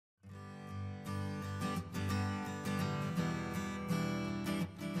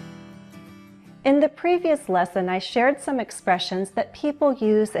In the previous lesson, I shared some expressions that people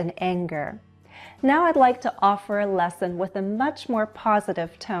use in anger. Now I'd like to offer a lesson with a much more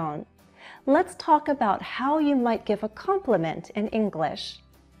positive tone. Let's talk about how you might give a compliment in English.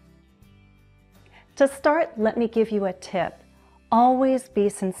 To start, let me give you a tip. Always be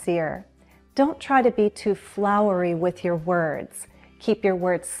sincere. Don't try to be too flowery with your words. Keep your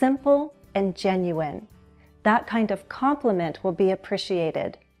words simple and genuine. That kind of compliment will be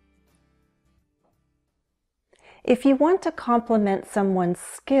appreciated. If you want to compliment someone's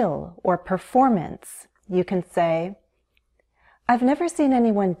skill or performance, you can say, "I've never seen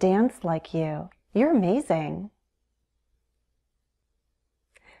anyone dance like you. You're amazing."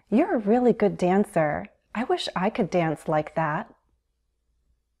 "You're a really good dancer. I wish I could dance like that."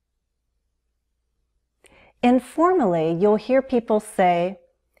 Informally, you'll hear people say,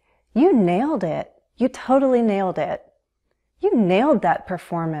 "You nailed it. You totally nailed it. You nailed that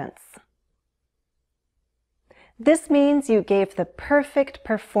performance." This means you gave the perfect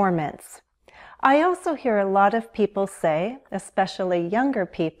performance. I also hear a lot of people say, especially younger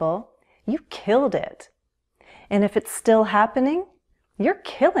people, "You killed it." And if it's still happening, you're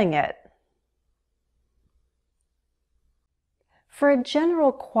killing it. For a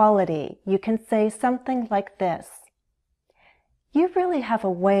general quality, you can say something like this: "You really have a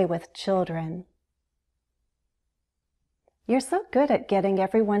way with children." "You're so good at getting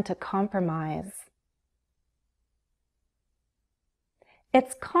everyone to compromise."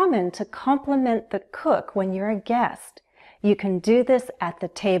 It's common to compliment the cook when you're a guest. You can do this at the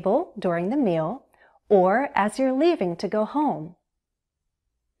table during the meal or as you're leaving to go home.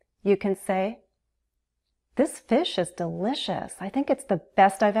 You can say, "This fish is delicious. I think it's the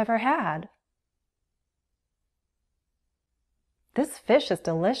best I've ever had." "This fish is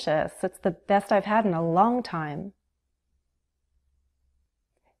delicious. It's the best I've had in a long time."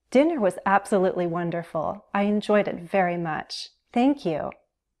 "Dinner was absolutely wonderful. I enjoyed it very much. Thank you."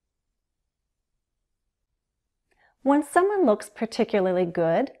 When someone looks particularly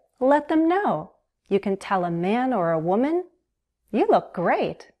good, let them know. You can tell a man or a woman, "You look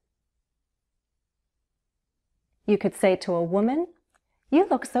great." You could say to a woman, "You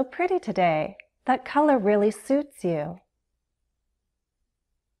look so pretty today. That color really suits you."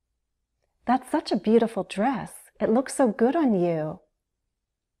 "That's such a beautiful dress. It looks so good on you."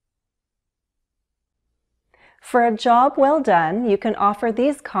 For a job well done, you can offer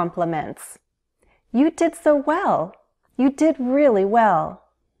these compliments. "You did so well. You did really well."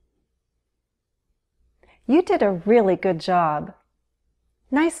 "You did a really good job."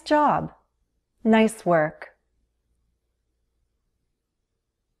 "Nice job." "Nice work."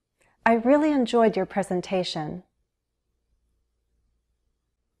 "I really enjoyed your presentation."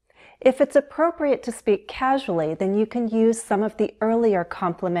 If it's appropriate to speak casually, then you can use some of the earlier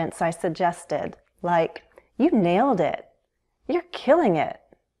compliments I suggested, like, "You nailed it." "You're killing it."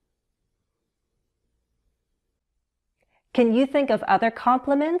 Can you think of other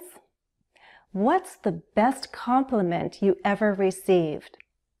compliments? What's the best compliment you ever received?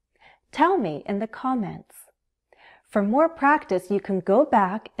 Tell me in the comments. For more practice, you can go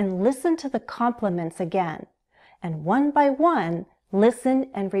back and listen to the compliments again, and one by one, listen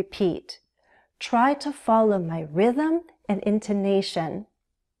and repeat. Try to follow my rhythm and intonation.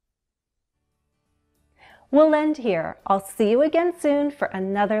 We'll end here. I'll see you again soon for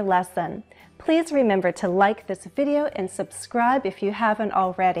another lesson. Please remember to like this video and subscribe if you haven't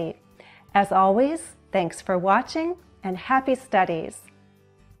already. As always, thanks for watching and happy studies.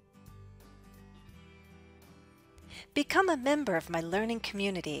 Become a member of my learning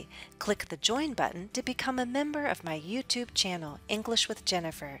community. Click the Join button to become a member of my YouTube channel, English with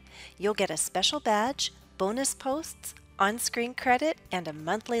Jennifer. You'll get a special badge, bonus posts, on-screen credit, and a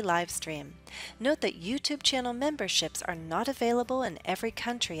monthly live stream. Note that YouTube channel memberships are not available in every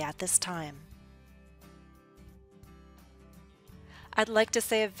country at this time. I'd like to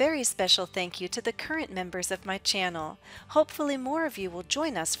say a very special thank you to the current members of my channel. Hopefully more of you will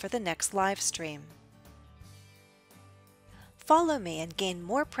join us for the next live stream. Follow me and gain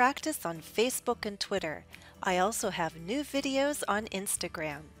more practice on Facebook and Twitter. I also have new videos on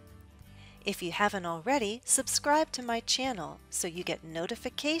Instagram. If you haven't already, subscribe to my channel so you get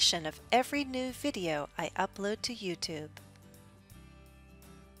notification of every new video I upload to YouTube.